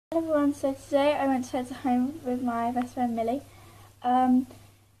everyone, so today I went to head home with my best friend Millie.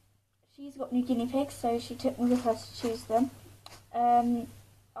 She's got new guinea pigs, so she took me with her to choose them.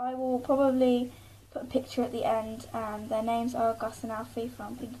 I will probably put a picture at the end, and their names are Gus and Alfie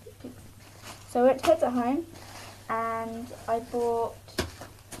from Guinea Pigs. So we went to head home, and I bought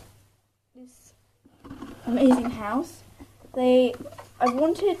this amazing house. I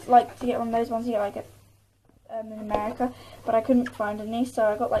wanted to get one of those ones you get in America, but I couldn't find any, so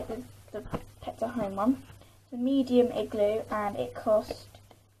I got the Pets at Home one. It's a medium igloo, and it cost,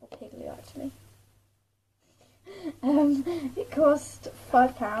 or pigloo actually, it cost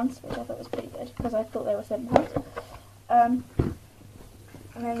 £5, which I thought was pretty good because I thought they were £7. And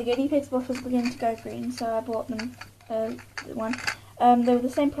then the guinea pigs bottles began to go green, so I bought them one. They were the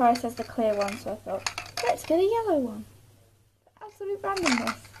same price as the clear one, so I thought, let's get a yellow one. Absolute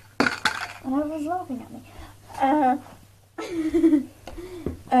randomness, and everyone was laughing at me.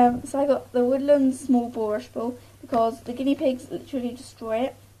 So I got the Woodland small boorish bull because the guinea pigs literally destroy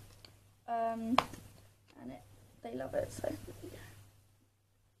it, and they love it. So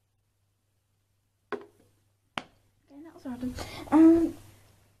okay, that was random.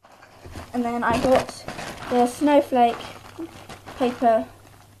 And then I got the snowflake paper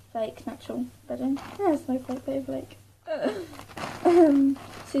flake natural bedding. Yeah, snowflake paper flake.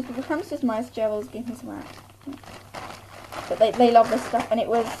 Suitable for hamsters, mice, gerbills, guineas, and rats. But they love this stuff, and it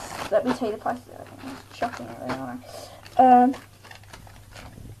was, let me tell you the price of it, I think it's shocking it really, aren't I?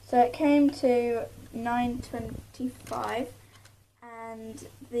 So it came to £9.25, and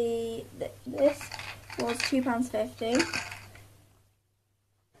this was £2.50.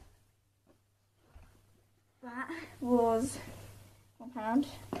 That was £1.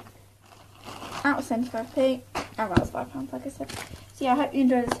 That was 75p, and that was £5, like I said. So yeah, I hope you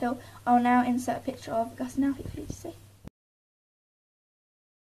enjoyed this haul. I'll now insert a picture of Gus and Alfie for you to see.